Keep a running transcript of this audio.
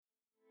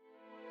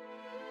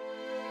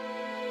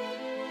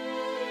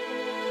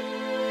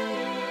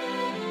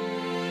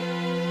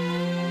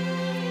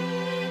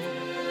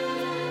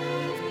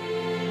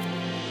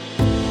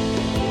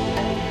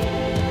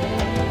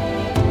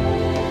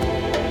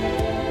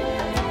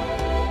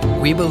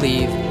We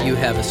believe you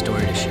have a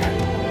story to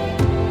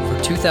share.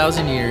 For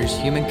 2,000 years,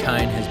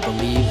 humankind has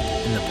believed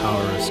in the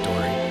power of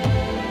story.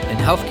 In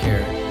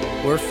healthcare,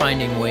 we're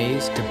finding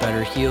ways to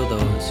better heal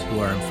those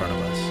who are in front of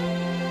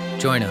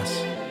us. Join us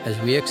as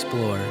we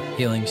explore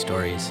healing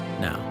stories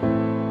now.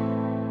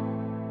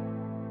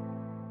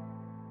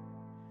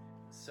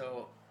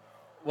 So,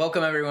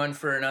 welcome everyone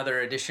for another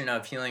edition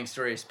of Healing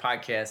Stories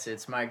Podcast.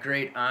 It's my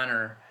great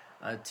honor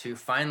to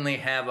finally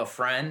have a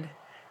friend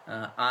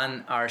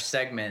on our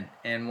segment,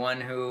 and one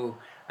who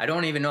I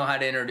don't even know how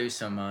to introduce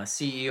him,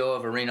 CEO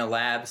of Arena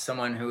Labs,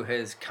 someone who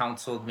has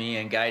counseled me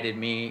and guided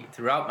me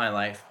throughout my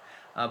life,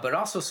 but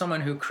also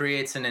someone who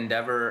creates an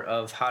endeavor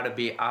of how to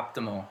be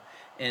optimal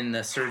in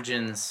the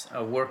surgeon's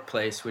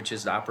workplace, which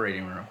is the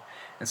operating room.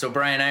 And so,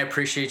 Brian, I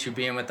appreciate you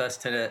being with us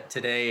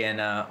today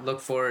and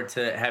look forward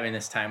to having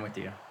this time with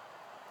you.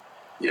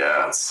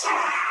 Yeah, it's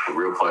a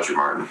real pleasure,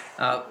 Martin.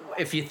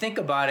 If you think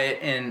about it,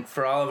 and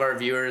for all of our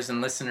viewers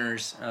and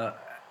listeners,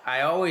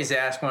 I always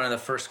ask one of the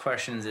first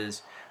questions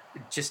is,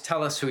 just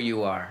tell us who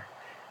you are.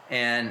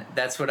 And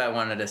that's what I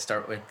wanted to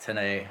start with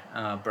today.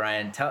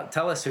 Brian,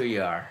 tell us who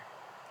you are.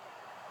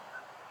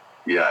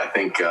 Yeah, I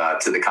think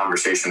to the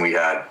conversation we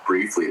had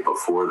briefly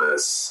before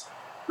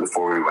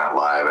we went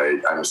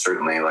live, I'm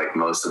certainly, like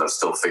most of us,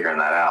 still figuring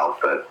that out,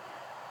 but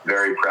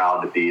very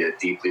proud to be a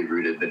deeply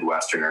rooted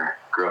Midwesterner.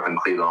 Grew up in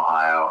Cleveland,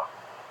 Ohio,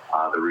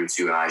 the roots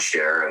you and I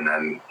share, and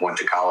then went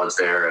to college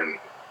there, and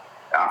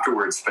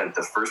afterwards spent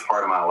the first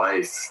part of my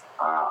life,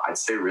 I'd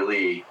say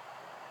really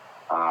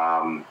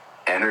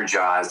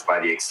energized by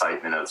the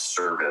excitement of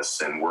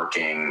service and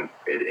working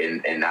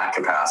in that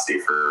capacity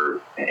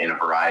in a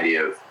variety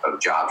of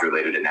jobs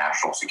related to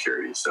national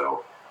security.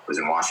 So I was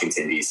in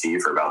Washington, D.C.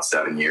 for about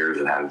 7 years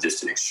and had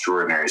just an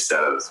extraordinary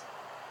set of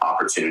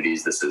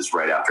opportunities. This is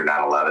right after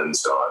 9/11,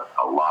 so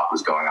a lot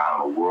was going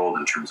on in the world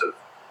in terms of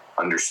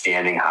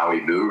understanding how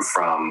we moved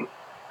from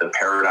the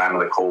paradigm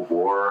of the Cold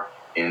War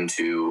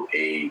into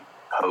a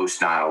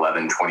post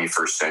 9/11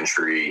 21st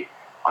century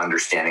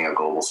understanding of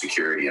global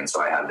security. And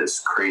so I had this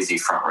crazy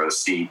front row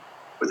seat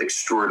with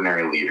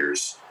extraordinary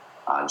leaders,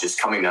 just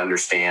coming to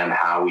understand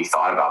how we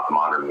thought about the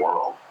modern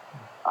world.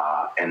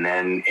 And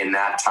then in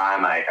that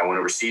time, I went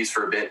overseas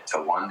for a bit to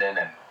London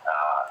and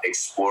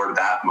explored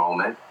that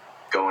moment,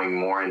 going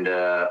more into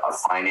a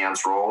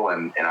finance role.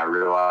 And I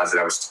realized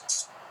that I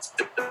was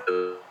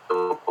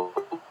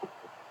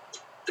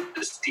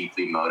just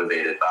deeply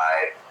motivated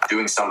by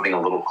doing something a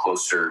little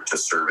closer to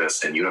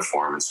service and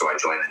uniform. And so I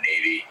joined the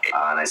Navy,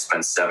 and I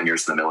spent 7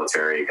 years in the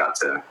military, got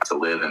to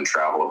live and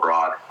travel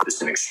abroad.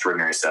 Just an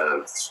extraordinary set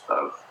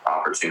of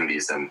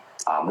opportunities. And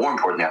more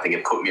importantly, I think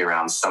it put me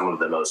around some of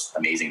the most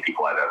amazing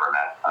people I've ever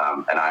met.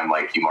 And I'm,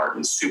 like you,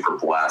 Martin, super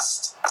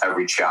blessed.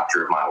 Every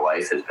chapter of my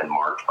life has been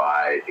marked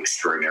by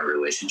extraordinary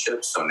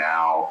relationships. So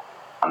now,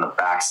 on the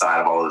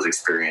backside of all those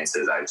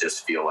experiences, I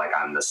just feel like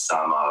I'm the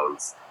sum of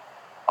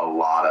a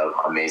lot of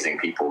amazing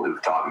people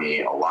who've taught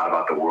me a lot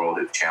about the world,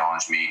 who've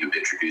challenged me, who've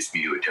introduced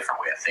me to a different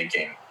way of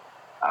thinking.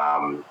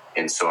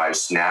 And so I've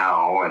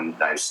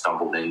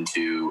stumbled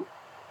into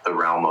the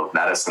realm of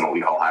medicine, what we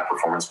call high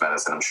performance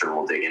medicine. I'm sure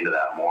we'll dig into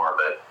that more,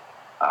 but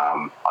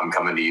I'm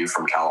coming to you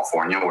from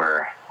California,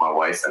 where my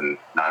wife and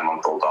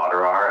 9-month-old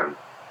daughter are.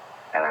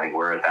 And I think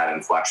we're at that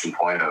inflection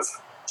point of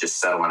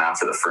just settling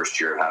after the first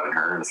year of having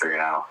her and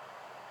figuring out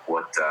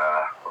what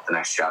the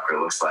next chapter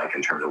looks like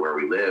in terms of where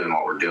we live and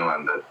what we're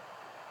doing. But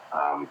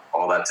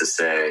all that to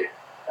say,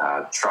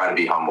 try to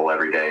be humble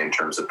every day in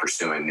terms of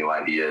pursuing new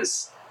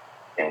ideas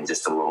and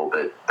just a little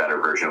bit better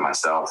version of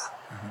myself.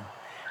 Mm-hmm.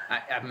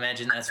 I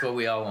imagine that's what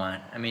we all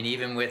want. I mean,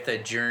 even with a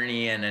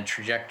journey and a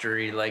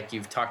trajectory like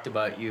you've talked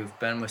about, you've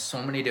been with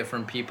so many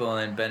different people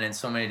and been in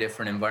so many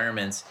different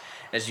environments.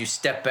 As you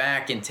step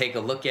back and take a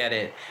look at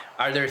it,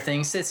 are there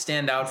things that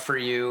stand out for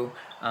you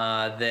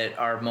that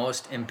are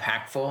most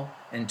impactful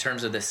in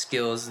terms of the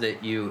skills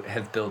that you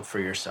have built for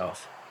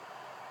yourself?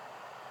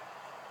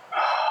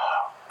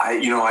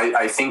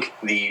 I think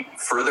the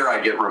further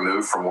I get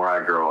removed from where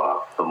I grow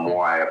up, the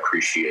more I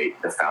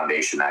appreciate the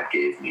foundation that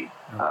gave me.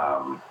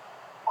 Okay.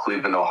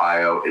 Cleveland,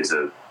 Ohio is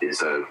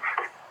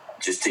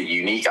just a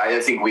unique. I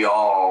think we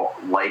all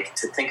like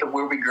to think of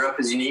where we grew up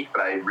as unique,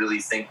 but I really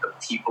think the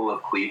people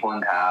of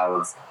Cleveland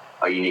have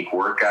a unique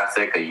work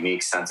ethic, a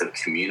unique sense of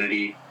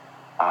community,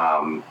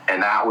 and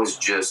that was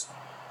just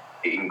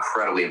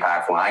incredibly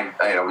impactful.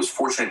 I was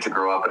fortunate to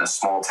grow up in a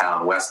small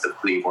town west of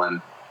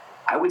Cleveland.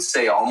 I would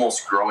say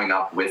almost growing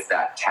up with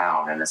that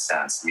town in a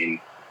sense. I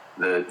mean,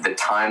 the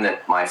time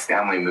that my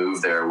family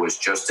moved there was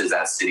just as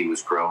that city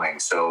was growing.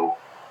 So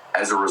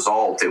as a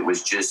result, it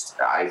was just,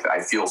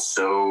 I feel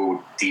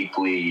so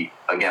deeply,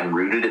 again,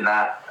 rooted in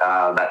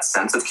that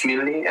sense of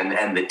community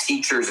and the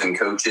teachers and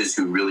coaches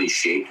who really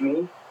shaped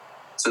me.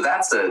 So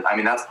that's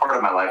part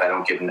of my life I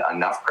don't give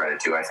enough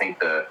credit to. I think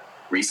the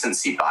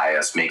recency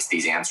bias makes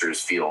these answers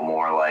feel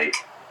more like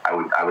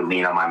I would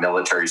lean on my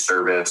military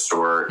service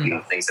or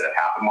things that have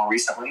happened more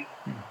recently.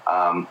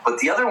 But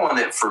the other one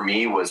that for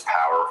me was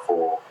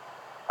powerful,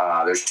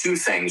 there's two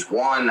things.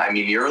 One,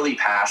 the early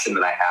passion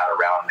that I had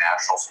around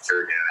national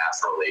security and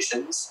national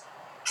relations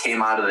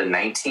came out of the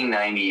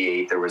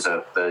 1998.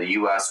 The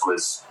U.S.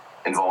 was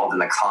involved in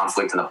the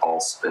conflict in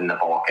the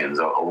Balkans,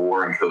 a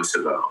war in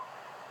Kosovo.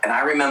 And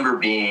I remember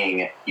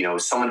being,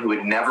 someone who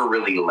had never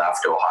really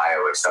left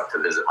Ohio except to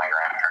visit my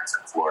grandparents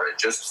in Florida,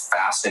 just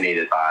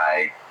fascinated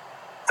by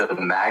the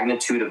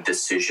magnitude of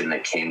decision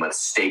that came with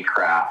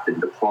statecraft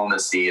and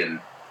diplomacy and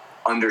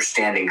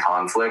understanding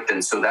conflict.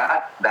 And so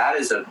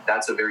that's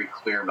a very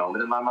clear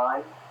moment in my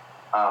mind.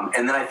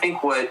 And then I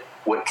think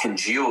what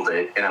congealed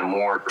it in a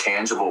more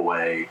tangible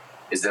way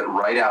is that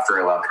right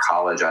after I left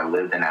college, I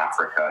lived in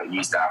Africa,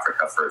 East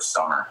Africa, for a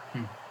summer.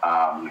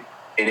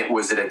 And it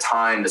was at a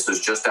time, this was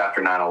just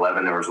after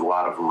 9/11, there was a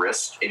lot of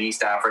risk in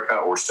East Africa,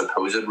 or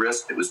supposed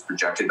risk that was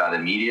projected by the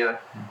media.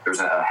 There's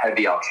a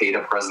heavy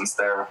Al-Qaeda presence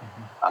there.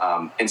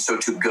 And so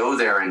to go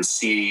there and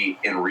see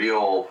in a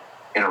real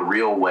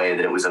way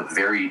that it was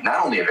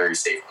not only a very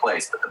safe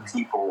place, but the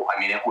people,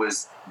 it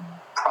was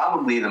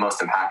probably the most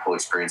impactful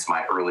experience of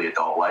my early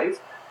adult life,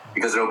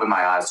 because it opened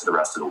my eyes to the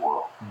rest of the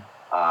world.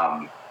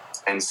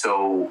 And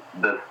so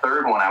the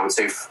third one, I would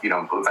say, if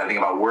I think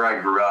about where I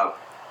grew up,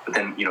 but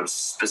then,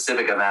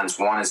 specific events,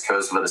 one is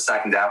Kosovo, the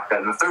second Africa,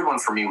 and the third one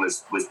for me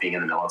was being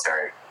in the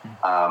military.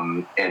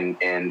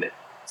 And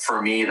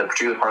for me, the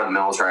particular part of the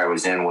military I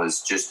was in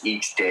was just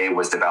each day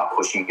was about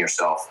pushing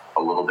yourself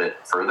a little bit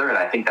further. And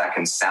I think that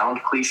can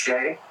sound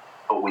cliche,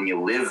 but when you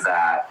live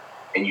that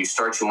and you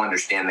start to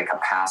understand the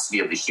capacity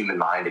of the human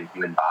mind and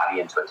human body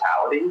in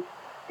totality,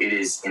 it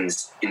is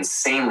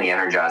insanely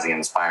energizing and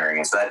inspiring.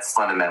 And so that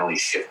fundamentally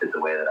shifted the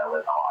way that I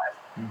live my life.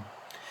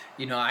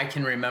 I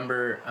can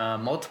remember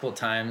multiple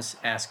times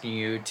asking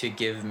you to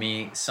give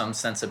me some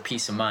sense of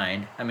peace of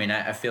mind.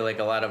 I feel like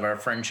a lot of our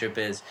friendship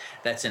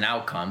that's an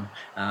outcome.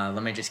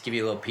 Let me just give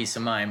you a little peace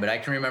of mind. But I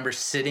can remember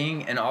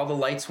sitting and all the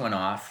lights went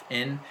off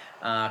in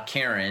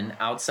Karen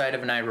outside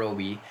of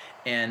Nairobi,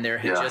 and there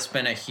had just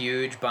been a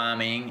huge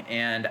bombing,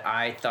 and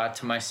I thought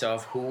to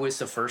myself, who was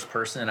the first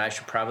person that I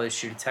should probably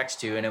shoot a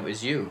text to? And it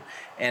was you.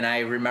 And I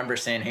remember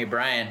saying, hey,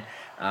 Brian,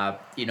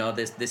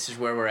 this is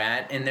where we're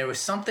at. And there was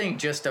something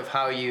just of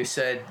how you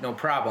said, no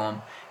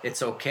problem,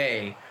 it's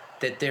okay,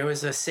 that there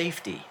was a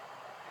safety.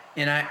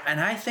 And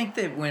I think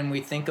that when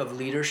we think of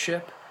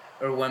leadership,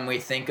 or when we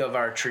think of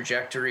our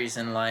trajectories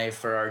in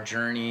life or our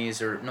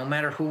journeys, or no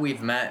matter who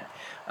we've met,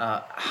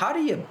 how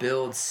do you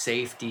build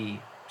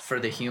safety for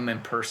the human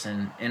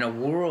person in a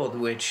world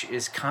which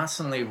is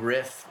constantly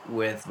rife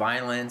with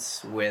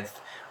violence,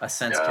 with a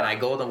sense, can I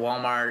go to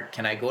Walmart?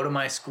 Can I go to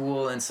my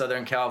school in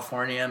Southern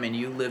California?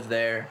 You live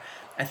there.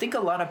 I think a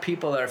lot of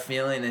people are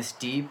feeling this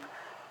deep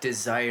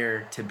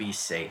desire to be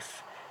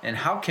safe. And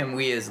how can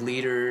we as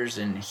leaders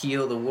and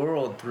heal the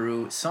world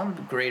through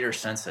some greater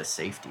sense of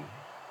safety?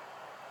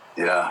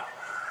 Yeah.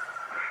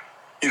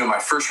 My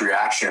first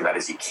reaction to that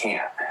is you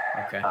can't.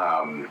 Okay.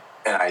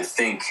 And I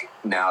think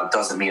now it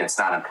doesn't mean it's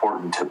not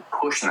important to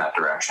push in that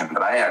direction,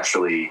 but I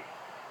actually,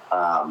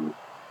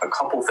 a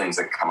couple things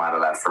that come out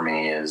of that for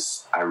me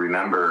is I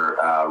remember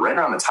right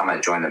around the time I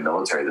joined the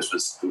military, it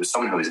was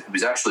someone who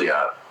was actually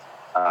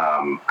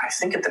I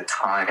think at the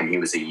time he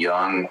was a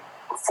young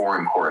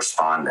foreign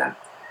correspondent,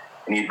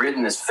 and he'd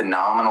written this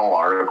phenomenal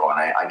article, and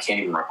I can't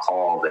even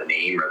recall the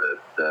name or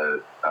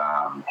the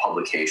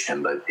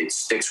publication, but it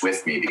sticks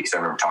with me because I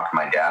remember talking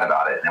to my dad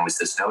about it, and it was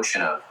this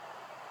notion of,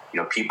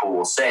 people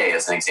will say,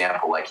 as an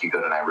example, like, you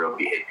go to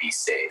Nairobi, hey, be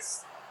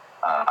safe.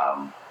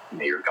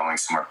 You're going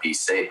somewhere, be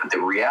safe. But the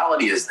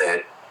reality is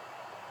that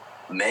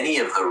many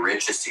of the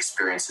richest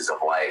experiences of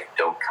life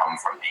don't come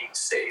from being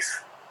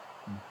safe.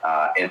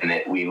 And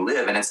that we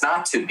live, and it's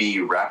not to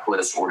be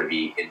reckless or to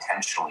be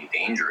intentionally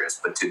dangerous,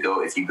 but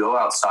if you go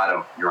outside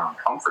of your own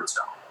comfort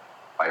zone,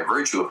 by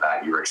virtue of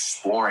that, you're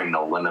exploring the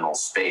liminal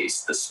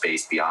space, the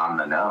space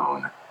beyond the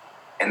known.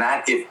 And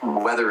that,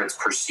 whether it's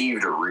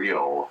perceived or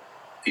real,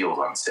 feels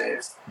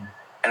unsafe.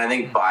 And I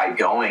think by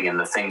going and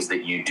the things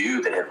that you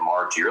do that have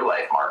marked your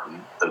life,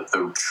 Martin,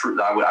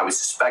 I would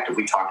suspect if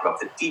we talked about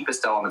the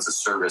deepest elements of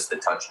service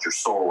that touched your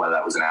soul, whether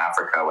that was in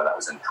Africa, whether that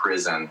was in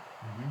prison,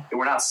 they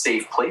were not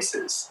safe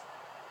places.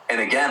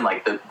 And again,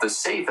 like the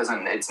safe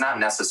it's not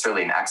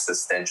necessarily an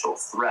existential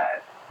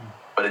threat,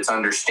 but it's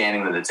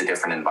understanding that it's a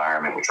different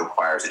environment, which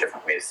requires a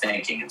different way of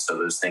thinking. And so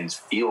those things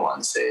feel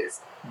unsafe.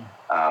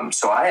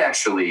 So I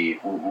actually,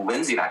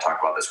 Lindsay and I talk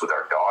about this with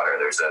our daughter.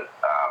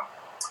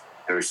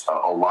 There's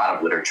a lot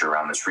of literature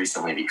around this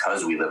recently,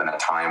 because we live in a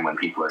time when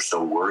people are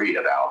so worried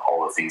about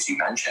all the things you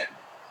mentioned.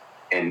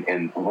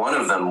 And one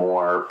of the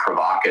more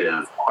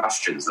provocative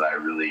questions that I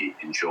really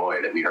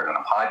enjoy that we heard on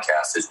a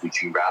podcast is,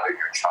 would you rather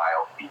your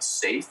child be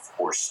safe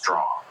or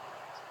strong?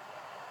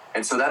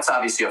 And so that's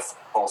obviously a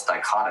false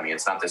dichotomy.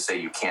 It's not to say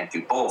you can't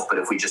do both, but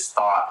if we just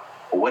thought,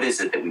 well, what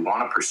is it that we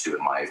want to pursue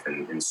in life?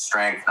 And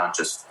strength, not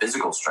just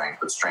physical strength,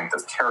 but strength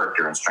of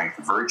character and strength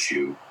of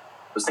virtue,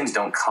 those things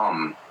don't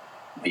come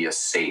via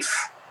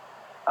safe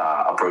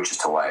approaches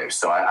to life.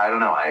 So I don't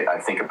know. I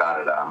think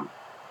about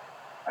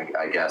it,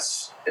 I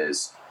guess,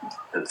 is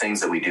the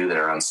things that we do that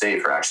are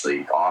unsafe are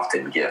actually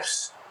often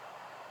gifts.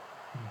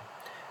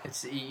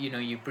 It's,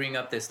 you bring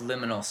up this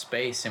liminal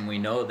space, and we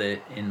know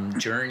that in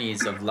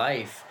journeys of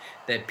life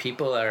that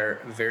people are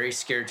very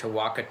scared to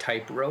walk a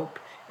tightrope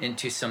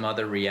into some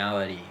other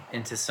reality,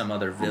 into some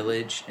other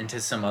village, into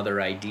some other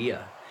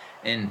idea.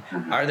 And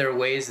are there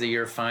ways that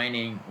you're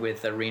finding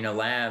with Arena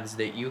Labs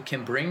that you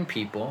can bring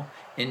people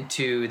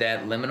into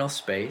that liminal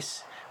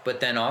space,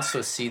 but then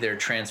also see their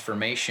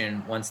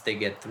transformation once they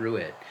get through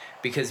it?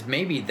 Because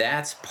maybe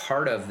that's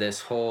part of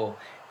this whole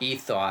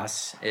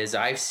ethos as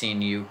I've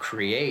seen you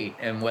create,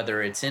 and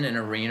whether it's in an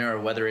arena or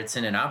whether it's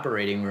in an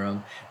operating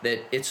room,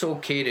 that it's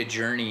okay to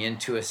journey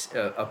into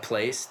a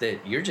place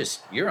that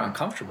you're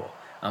uncomfortable,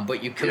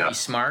 but you could be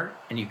smart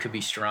and you could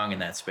be strong in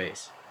that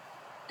space.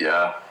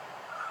 Yeah.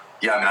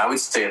 I mean, I would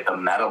say at the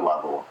meta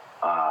level,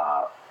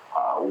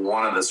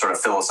 one of the sort of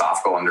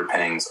philosophical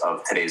underpinnings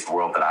of today's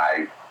world that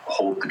I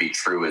hold to be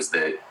true is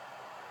that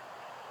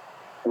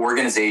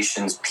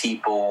organizations,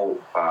 people,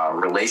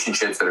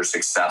 relationships that are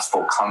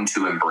successful come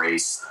to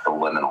embrace the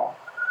liminal.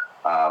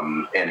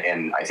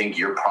 And I think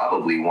you're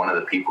probably one of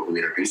the people who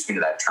introduced me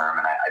to that term,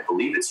 and I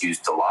believe it's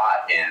used a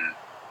lot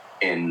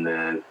in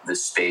the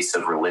space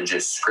of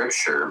religious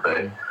scripture.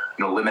 But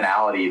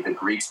liminality, the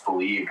Greeks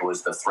believed,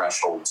 was the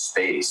threshold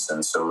space,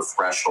 and so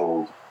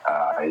threshold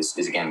is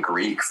again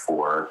Greek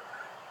for,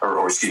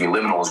 or excuse me,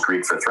 liminal is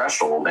Greek for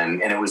threshold,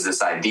 and it was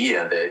this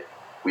idea that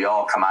we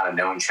all come out of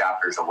known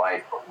chapters of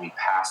life, but when we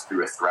pass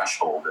through a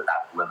threshold of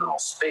that liminal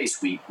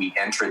space, we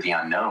enter the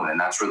unknown, and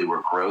that's really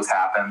where growth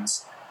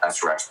happens.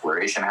 That's where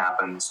exploration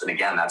happens, and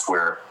again, that's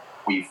where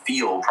we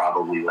feel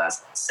probably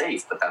less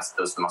safe, but that's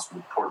the most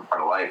important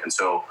part of life. And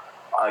so,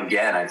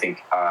 again, I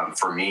think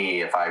for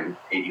me, if I,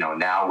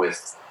 now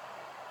with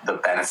the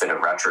benefit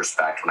of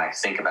retrospect, when I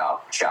think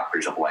about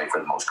chapters of life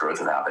where the most growth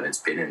has happened, it's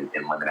been in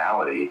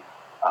liminality.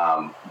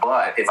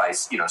 But if I,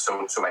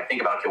 so if I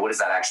think about, okay, what does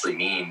that actually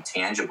mean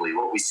tangibly?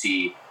 What we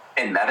see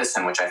in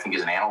medicine, which I think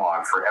is an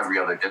analog for every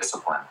other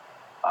discipline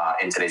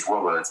in today's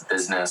world, whether it's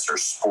business or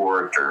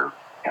sport or,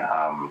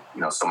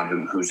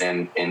 someone who's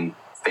in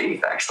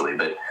faith, actually,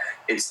 but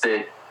it's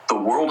that the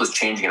world is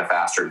changing at a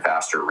faster and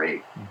faster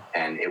rate,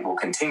 and it will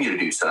continue to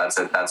do so.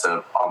 That's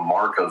a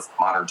mark of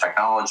modern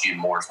technology and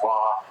Moore's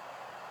law.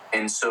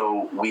 And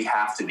so we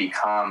have to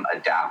become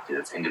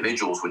adaptive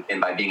individuals, and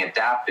by being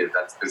adaptive,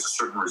 there's a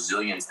certain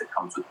resilience that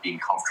comes with being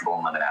comfortable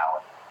in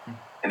liminality.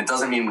 And it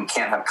doesn't mean we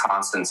can't have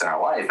constants in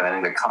our life. And I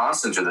think the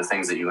constants are the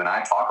things that you and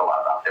I talk a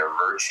lot about. They're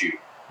virtue,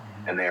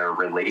 and they're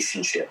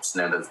relationships,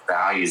 and they're the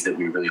values that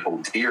we really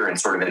hold dear. And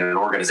sort of in an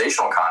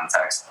organizational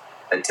context,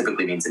 that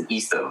typically means an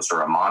ethos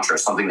or a mantra,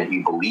 something that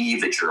you believe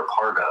that you're a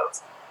part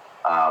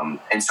of.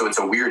 And so it's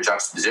a weird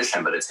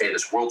juxtaposition, but it's, hey,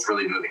 this world's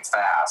really moving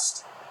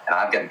fast, and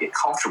I've got to get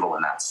comfortable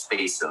in that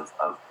space of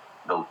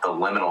the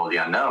liminal, of the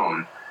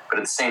unknown. But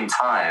at the same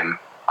time,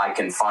 I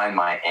can find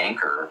my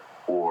anchor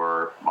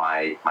or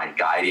my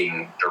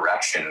guiding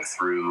direction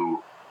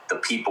through the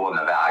people and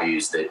the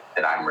values that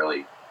I'm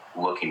really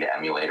looking to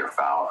emulate or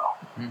follow.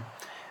 Mm-hmm.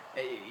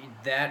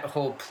 That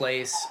whole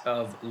place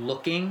of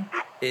looking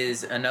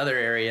is another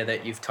area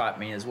that you've taught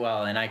me as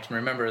well. And I can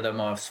remember the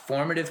most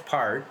formative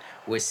part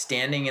was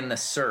standing in the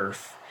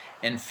surf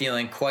and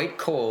feeling quite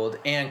cold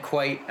and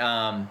quite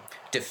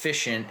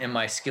deficient in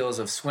my skills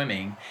of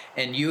swimming.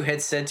 And you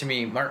had said to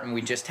me, Martin,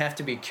 we just have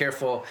to be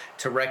careful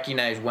to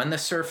recognize when the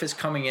surf is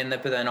coming in,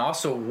 but then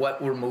also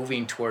what we're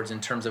moving towards in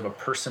terms of a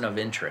person of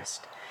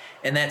interest.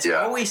 And that's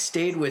always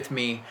stayed with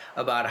me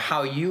about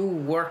how you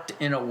worked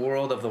in a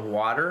world of the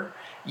water,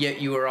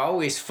 yet you were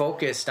always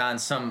focused on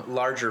some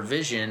larger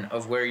vision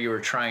of where you were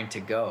trying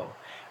to go.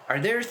 Are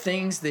there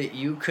things that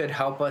you could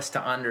help us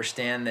to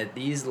understand that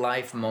these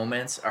life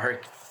moments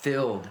are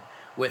filled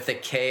with the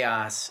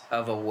chaos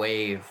of a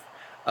wave,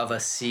 of a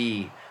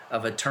sea,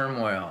 of a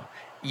turmoil?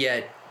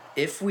 Yet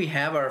if we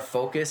have our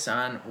focus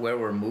on where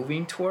we're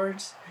moving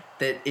towards,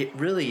 that it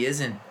really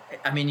isn't.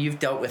 I mean, you've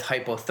dealt with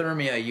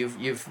hypothermia.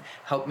 You've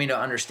helped me to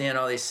understand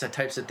all these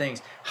types of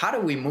things. How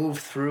do we move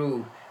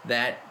through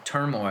that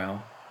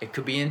turmoil? It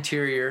could be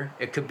interior.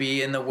 It could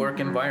be in the work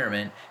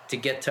environment to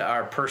get to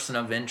our person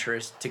of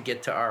interest, to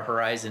get to our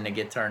horizon, to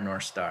get to our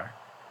North Star.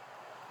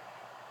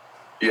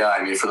 Yeah,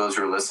 I mean, for those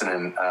who are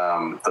listening,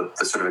 the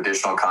sort of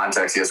additional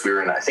context, yes, we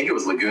were in, I think it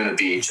was Laguna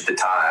Beach at the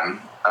time,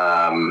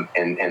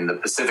 and the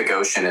Pacific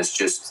Ocean is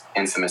just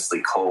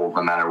infamously cold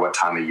no matter what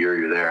time of year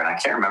you're there. And I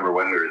can't remember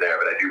when we were there,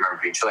 but I do remember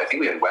being chilly. I think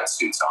we had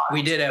wetsuits on.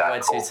 We did have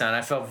wetsuits on.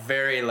 I felt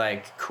very,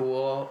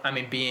 cool. I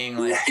mean, being,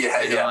 on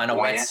a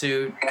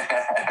wetsuit.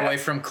 Boy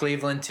from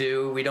Cleveland,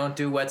 too. We don't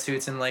do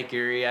wetsuits in Lake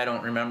Erie. I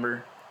don't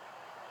remember.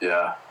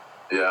 Yeah.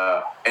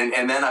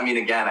 And then, I mean,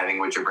 again, I think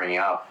what you're bringing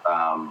up,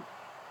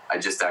 I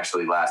just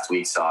actually last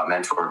week saw a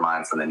mentor of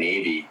mine from the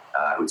Navy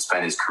who'd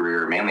spent his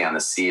career mainly on the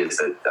sea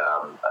as a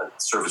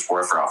surface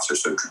warfare officer,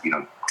 so,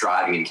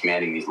 driving and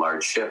commanding these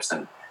large ships.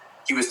 And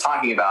he was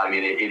talking about, I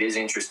mean, it is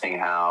interesting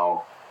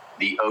how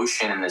the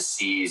ocean and the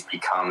seas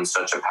become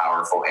such a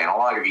powerful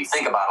analog. If you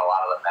think about a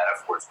lot of the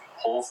metaphors we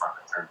pull from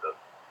in terms of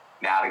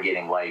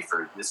navigating life,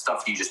 or the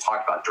stuff you just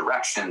talked about,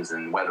 directions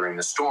and weathering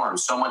the storm,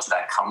 so much of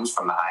that comes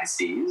from the high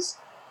seas.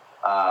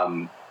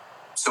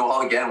 So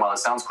while it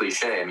sounds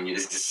cliche, I mean,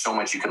 there's just so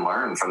much you can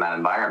learn from that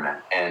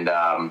environment. And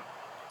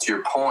to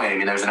your point, I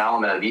mean, there's an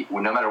element of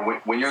no matter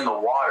when you're in the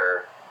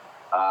water,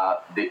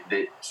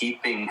 the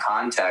keeping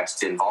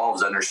context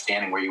involves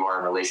understanding where you are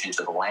in relation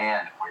to the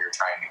land and where you're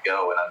trying to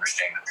go, and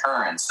understanding the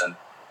currents and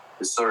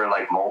this sort of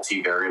like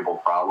multi-variable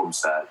problem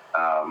set.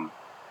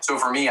 So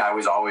for me, I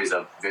was always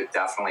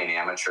definitely an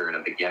amateur and a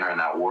beginner in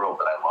that world,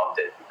 but I loved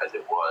it because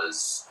it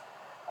was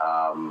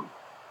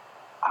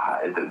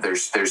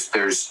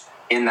there's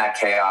in that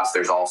chaos,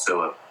 there's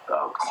also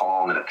a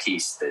calm and a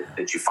peace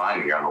that you find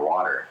when you're on the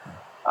water.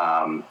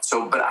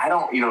 But I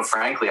don't,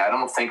 frankly, I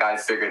don't think I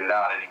figured it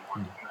out anymore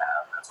than you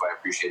have. That's why I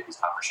appreciate these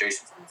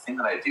conversations. And the thing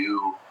that I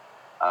do,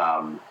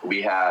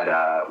 we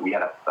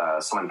had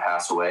someone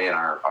pass away in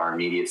our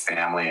immediate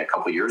family a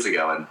couple of years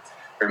ago. And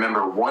I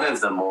remember one of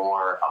the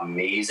more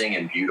amazing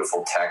and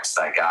beautiful texts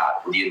I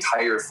got. The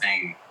entire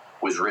thing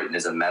was written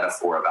as a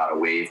metaphor about a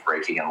wave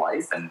breaking in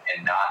life, and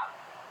not,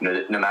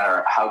 no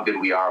matter how good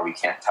we are, we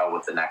can't tell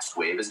what the next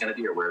wave is going to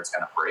be or where it's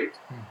going to break.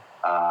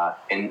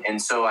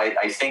 And so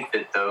I think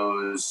that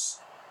those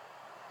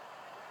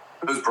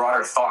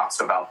broader thoughts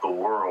about the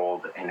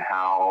world and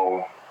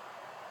how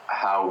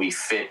we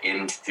fit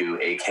into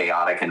a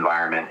chaotic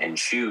environment and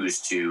choose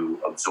to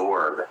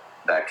absorb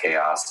that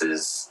chaos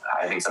is,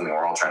 I think, something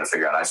we're all trying to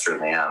figure out. I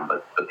certainly am,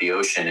 but the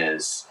ocean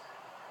is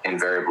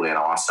invariably an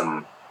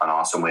awesome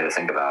way to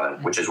think about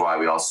it, which is why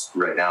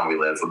right now we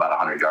live about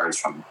 100 yards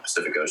from the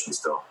Pacific Ocean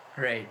still.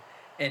 Right.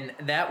 And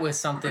that was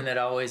something that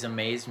always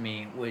amazed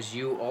me, was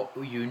you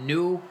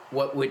knew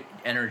what would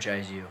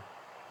energize you,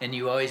 and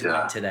you always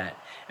went to that.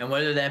 And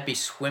whether that be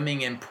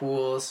swimming in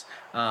pools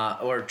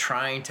or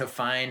trying to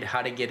find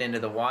how to get into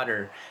the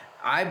water,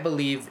 I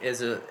believe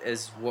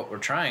as what we're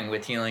trying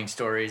with Healing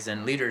Stories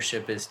and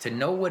leadership is to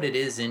know what it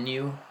is in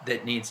you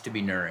that needs to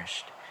be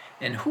nourished.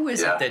 And who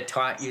is it that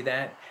taught you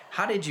that?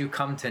 How did you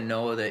come to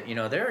know that,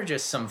 there are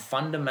just some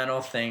fundamental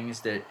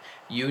things that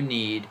you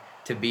need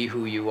to be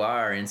who you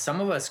are? And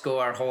some of us go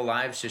our whole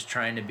lives just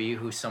trying to be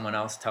who someone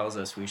else tells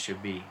us we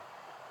should be.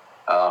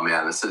 Oh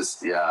man, this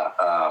is,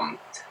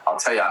 I'll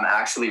tell you, I'm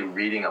actually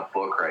reading a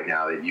book right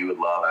now that you would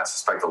love. I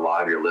suspect a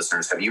lot of your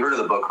listeners. Have you heard of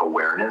the book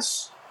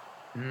Awareness?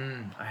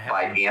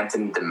 By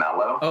Anthony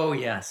DeMello. Oh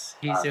yes.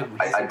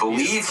 I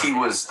believe he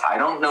was, I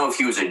don't know if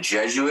he was a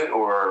Jesuit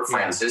or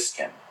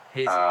Franciscan.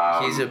 He's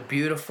a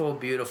beautiful,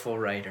 beautiful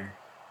writer.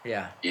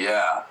 Yeah.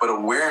 Yeah. But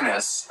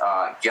Awareness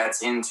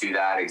gets into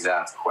that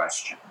exact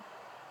question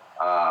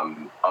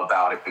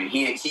about it. I mean,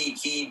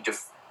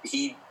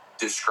 he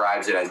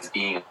describes it as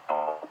being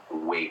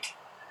awake,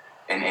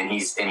 and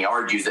he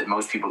argues that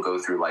most people go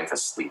through life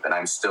asleep. And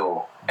I'm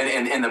still,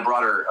 and in the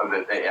broader of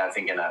it, I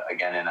think in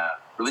a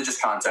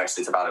religious context,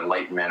 it's about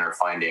enlightenment or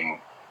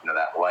finding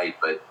that light.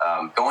 But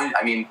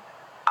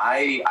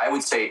I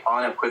would say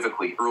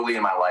unequivocally, early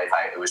in my life,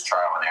 it was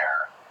trial and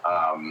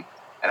error.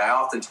 And I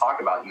often talk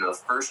about, the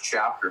first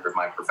chapter of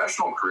my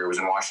professional career was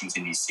in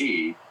Washington,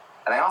 D.C.,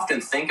 and I often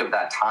think of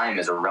that time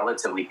as a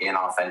relatively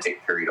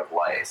inauthentic period of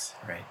life.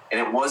 Right. And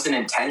it wasn't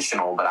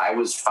intentional, but I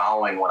was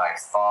following what I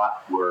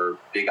thought were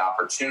big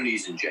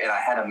opportunities. And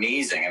I had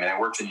I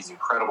worked in these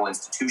incredible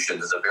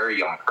institutions as a very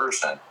young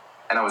person,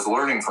 and I was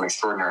learning from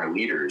extraordinary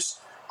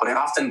leaders. But I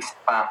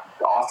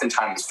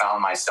oftentimes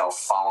found myself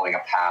following a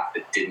path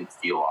that didn't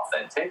feel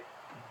authentic.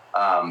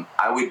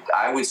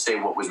 I would say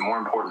what was more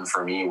important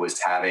for me was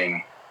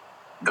having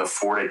the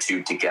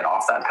fortitude to get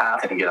off that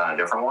path and get on a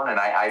different one. And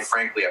I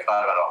frankly, I've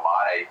thought about it a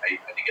lot.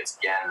 I think it's,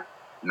 again,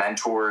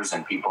 mentors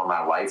and people in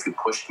my life who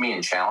pushed me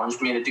and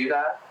challenged me to do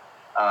that.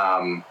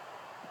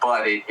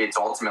 But it's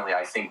ultimately,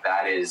 I think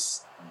that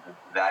is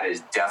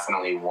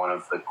definitely one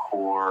of the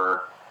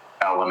core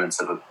elements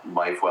of a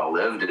life well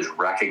lived, is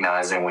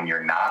recognizing when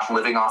you're not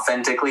living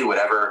authentically,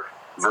 whatever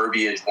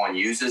verbiage one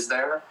uses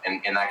there.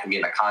 And that can be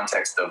in the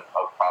context of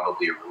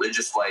probably a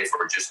religious life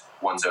or just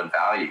one's own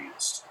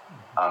values.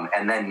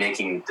 And then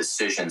making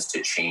decisions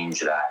to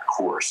change that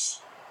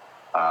course.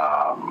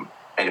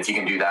 And if you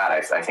can do that,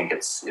 I think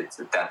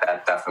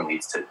that definitely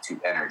leads to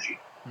energy.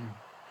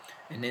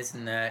 And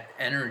isn't that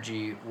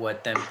energy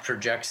what then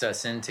projects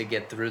us in to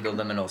get through the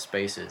liminal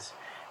spaces?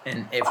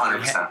 And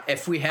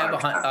if we have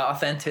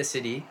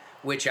authenticity,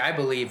 which I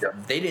believe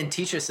they didn't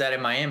teach us that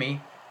in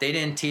Miami, they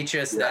didn't teach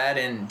us that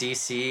in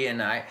DC,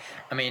 and I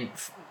mean,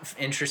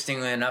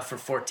 interestingly enough, for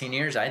 14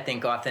 years, I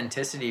think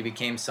authenticity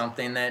became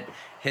something that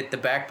hit the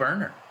back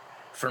burner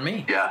for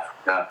me. Yeah.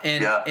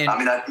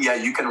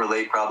 You can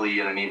relate probably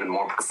in an even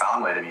more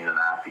profound way to me than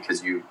that,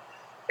 because you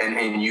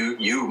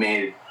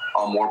made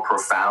a more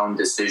profound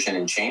decision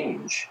and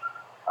change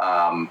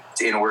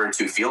in order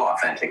to feel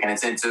authentic. And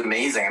it's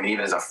amazing. I mean,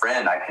 even as a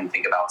friend, I can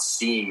think about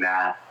seeing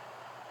that,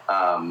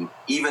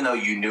 even though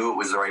you knew it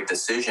was the right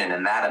decision,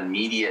 and that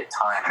immediate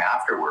time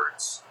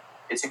afterwards,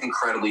 it's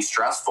incredibly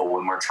stressful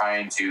when we're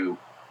trying to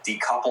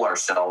decouple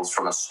ourselves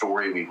from a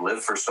story we've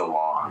lived for so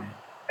long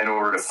in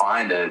order to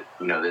find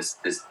this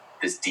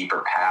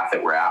deeper path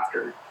that we're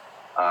after.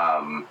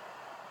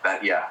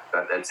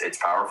 it's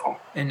powerful.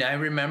 And I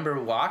remember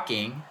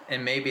walking,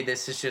 and maybe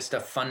this is just a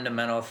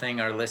fundamental thing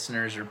our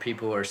listeners or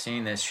people who are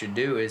seeing this should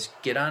do, is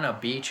get on a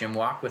beach and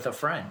walk with a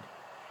friend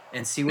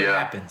and see what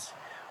happens.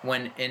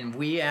 And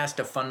we asked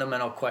a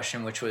fundamental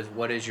question, which was,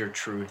 what is your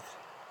truth?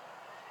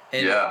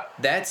 And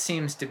that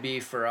seems to be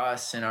for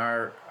us in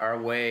our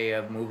way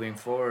of moving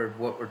forward,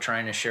 what we're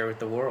trying to share with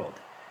the world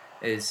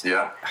is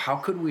how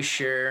could we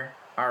share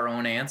our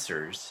own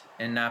answers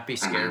and not be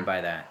scared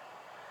by that?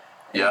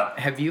 And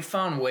have you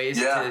found ways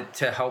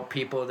to help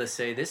people to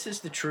say, this is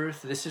the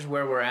truth, this is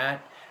where we're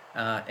at,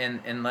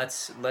 and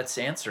let's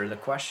answer the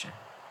question?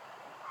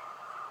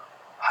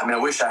 I mean, I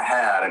wish I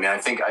had. I mean, I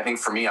think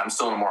for me, I'm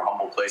still in a more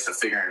humble place of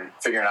figuring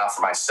it out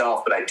for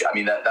myself. But I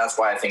mean, that's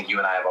why I think you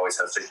and I have always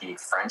had such a unique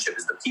friendship,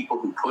 is the people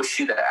who push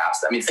you to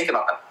ask. I mean, think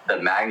about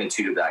the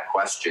magnitude of that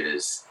question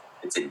it's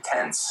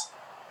intense,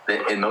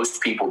 and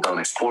most people don't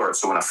explore it.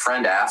 So when a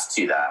friend asks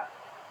you that,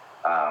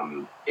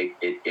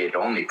 it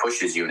only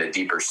pushes you in a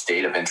deeper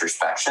state of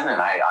introspection.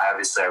 And I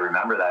obviously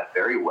remember that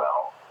very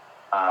well.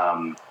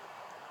 And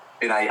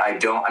I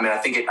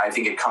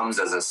think it comes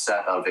as a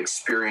set of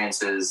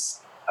experiences.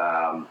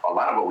 A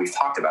lot of what we've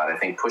talked about, I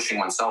think, pushing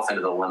oneself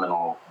into the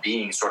liminal,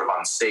 being sort of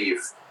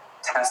unsafe,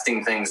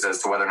 testing things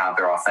as to whether or not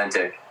they're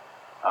authentic,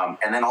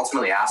 and then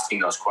ultimately asking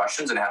those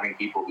questions and having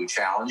people who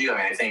challenge you. I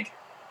mean, I think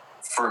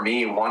for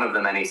me, one of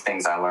the many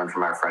things I learned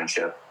from our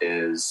friendship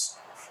is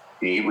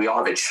we all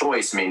have a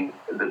choice. I mean,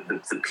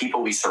 the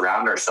people we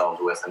surround ourselves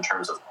with in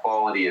terms of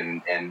quality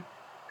and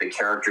the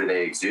character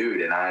they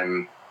exude. And I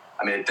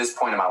mean, at this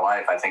point in my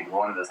life, I think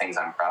one of the things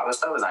I'm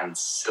proudest of is I'm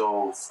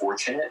so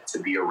fortunate to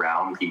be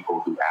around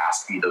people who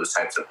ask me those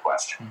types of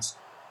questions,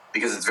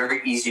 because it's very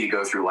easy to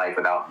go through life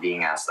without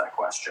being asked that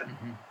question.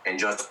 And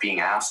just being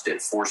asked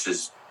it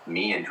forces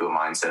me into a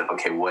mindset of,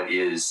 okay, what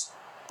is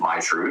my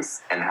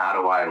truth, and how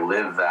do I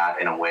live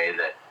that in a way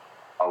that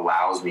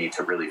allows me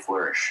to really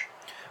flourish?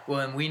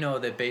 Well, and we know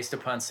that based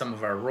upon some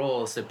of our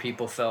roles, that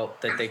people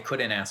felt that they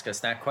couldn't ask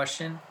us that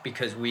question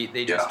because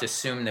they just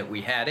assumed that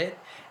we had it.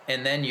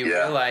 And then you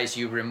realize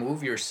you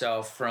remove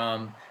yourself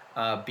from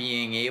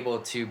being able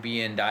to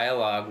be in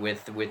dialogue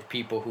with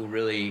people who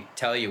really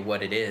tell you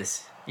what it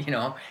is,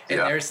 and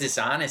there's this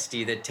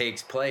honesty that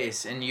takes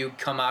place, and you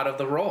come out of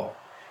the role.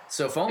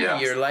 So if only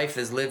your life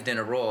is lived in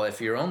a role, if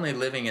you're only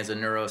living as a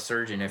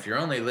neurosurgeon, if you're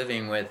only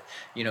living with,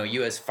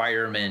 you as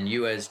fireman,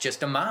 you as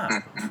just a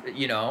mom,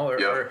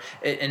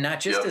 and not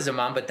just as a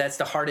mom, but that's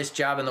the hardest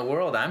job in the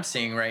world I'm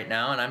seeing right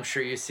now. And I'm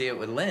sure you see it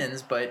with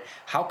Lynn's, but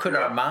how could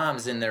our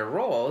moms in their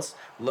roles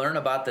learn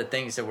about the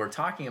things that we're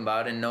talking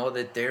about and know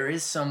that there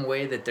is some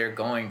way that they're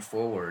going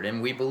forward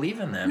and we believe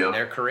in them and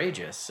they're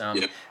courageous?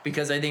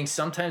 Because I think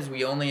sometimes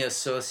we only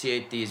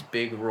associate these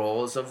big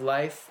roles of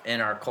life in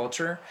our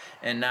culture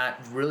and not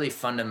really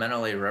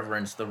fundamentally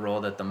reverence the role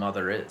that the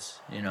mother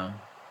is,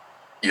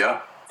 Yeah.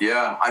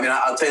 I mean,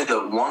 I'll tell you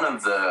that one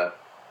of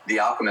the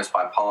Alchemist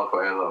by Paulo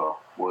Coelho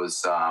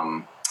was,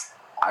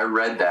 I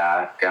read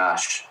that,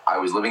 I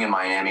was living in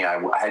Miami.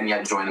 I hadn't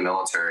yet joined the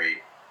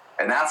military.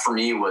 And that for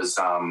me was,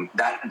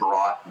 that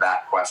brought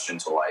that question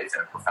to life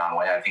in a profound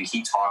way. I think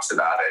he talks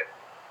about it.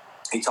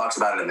 He talks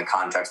about it in the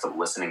context of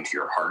listening to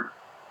your heart.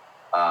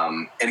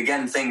 And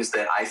again, things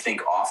that I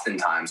think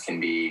oftentimes can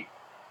be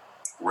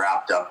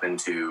wrapped up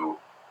into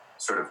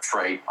sort of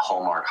trite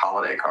Hallmark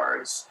holiday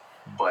cards.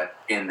 But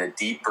in the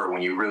deeper,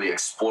 when you really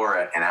explore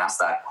it and ask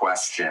that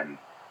question,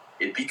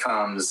 it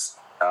becomes,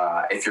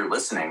 if you're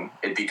listening,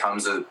 it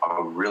becomes a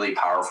really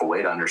powerful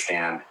way to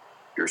understand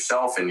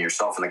yourself and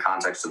yourself in the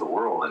context of the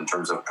world in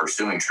terms of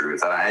pursuing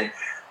truth. And I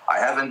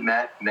haven't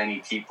met many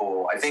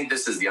people. I think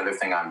this is the other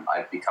thing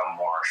I've become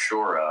more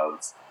sure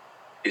of,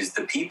 is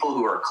the people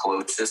who are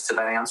closest to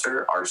that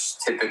answer are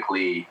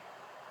typically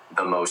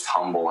the most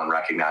humble and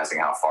recognizing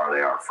how far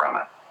they are from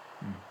it.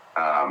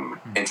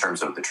 In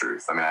terms of the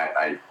truth. I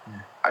mean,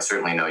 I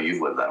certainly know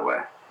you've lived that way.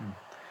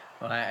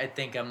 Well, I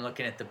think I'm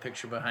looking at the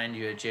picture behind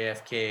you at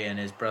JFK and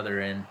his brother,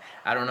 and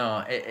I don't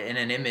know, in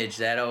an image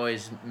that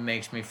always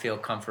makes me feel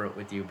comfort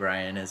with you,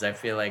 Brian, as I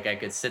feel like I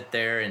could sit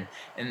there and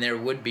there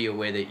would be a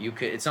way that you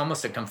could, it's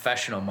almost a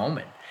confessional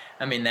moment.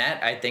 I mean,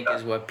 that I think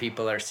is what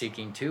people are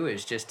seeking too,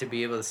 is just to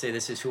be able to say,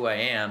 this is who I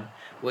am.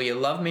 Will you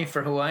love me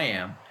for who I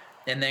am?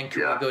 And then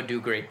can we go do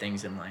great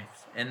things in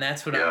life? And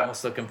that's what I'm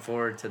most looking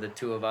forward to, the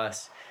two of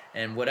us.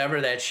 And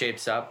whatever that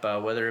shapes up,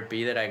 whether it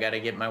be that I got to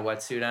get my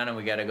wetsuit on and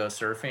we got to go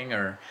surfing,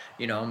 or,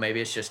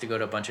 maybe it's just to go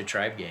to a bunch of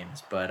tribe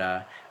games. But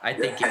I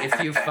think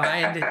if you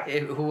find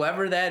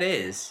whoever that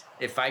is,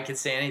 if I could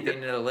say anything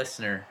to the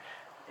listener,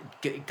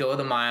 go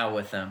the mile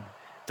with them.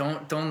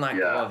 Don't let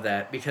go of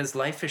that, because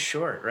life is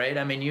short, right?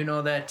 I mean, you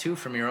know that too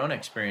from your own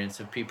experience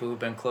of people who've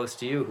been close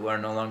to you who are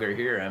no longer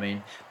here. I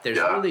mean, there's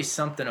really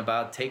something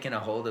about taking a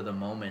hold of the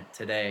moment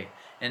today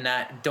and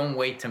don't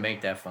wait to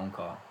make that phone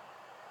call.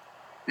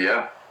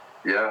 Yeah,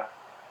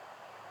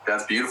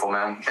 that's beautiful,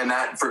 man. And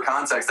that, for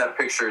context, that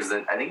picture is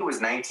that I think it was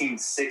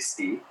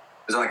 1960. It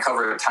was on the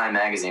cover of Time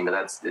magazine, but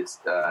it's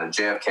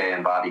JFK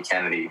and Bobby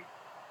Kennedy.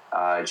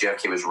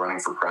 JFK was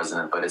running for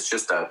president, but it's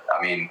just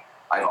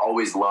I've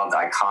always loved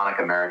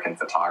iconic American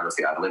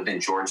photography. I lived in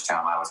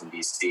Georgetown. I was in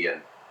DC,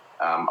 and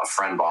a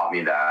friend bought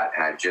me that,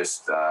 and I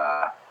just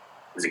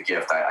it was a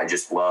gift. I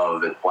just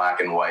love it.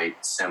 Black and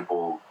white,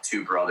 simple,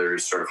 two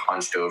brothers sort of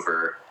hunched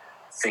over,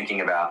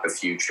 thinking about the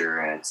future,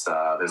 and it's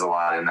there's a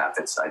lot in that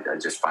I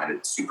just find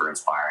it super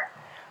inspiring.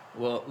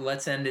 Well,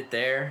 let's end it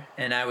there.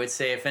 And I would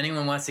say, if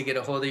anyone wants to get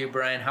a hold of you,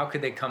 Brian, how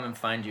could they come and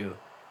find you?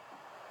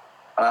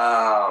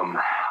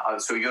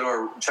 So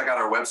you check out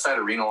our website,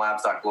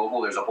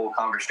 arenalabs.global. There's a whole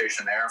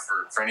conversation there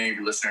for any of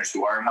your listeners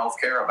who are in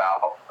healthcare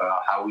about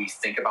how we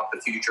think about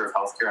the future of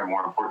healthcare, and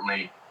more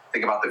importantly,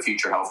 think about the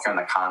future of healthcare in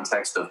the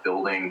context of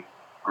building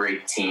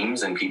great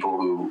teams and people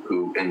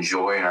who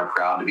enjoy and are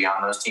proud to be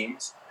on those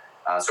teams.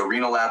 So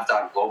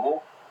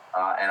arenalabs.global,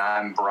 and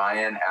I'm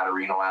Brian at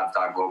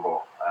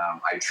arenalabs.global.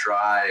 I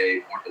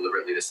try more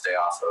deliberately to stay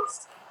off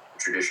of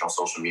traditional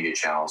social media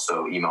channels,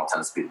 so email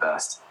tends to be the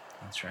best.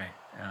 That's right.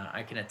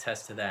 I can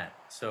attest to that.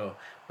 So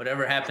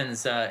whatever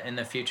happens in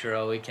the future,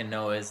 all we can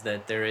know is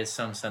that there is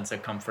some sense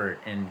of comfort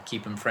in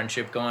keeping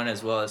friendship going,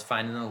 as well as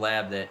finding the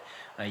lab that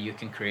you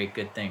can create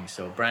good things.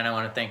 So Brian, I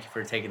want to thank you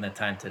for taking the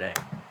time today.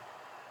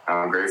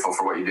 I'm grateful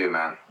for what you do,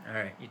 man. All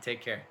right. You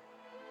take care.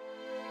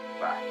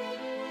 Bye.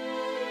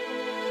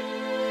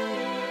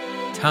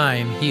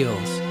 Time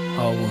heals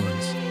all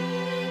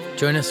wounds.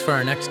 Join us for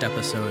our next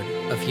episode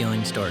of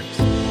Healing Stories.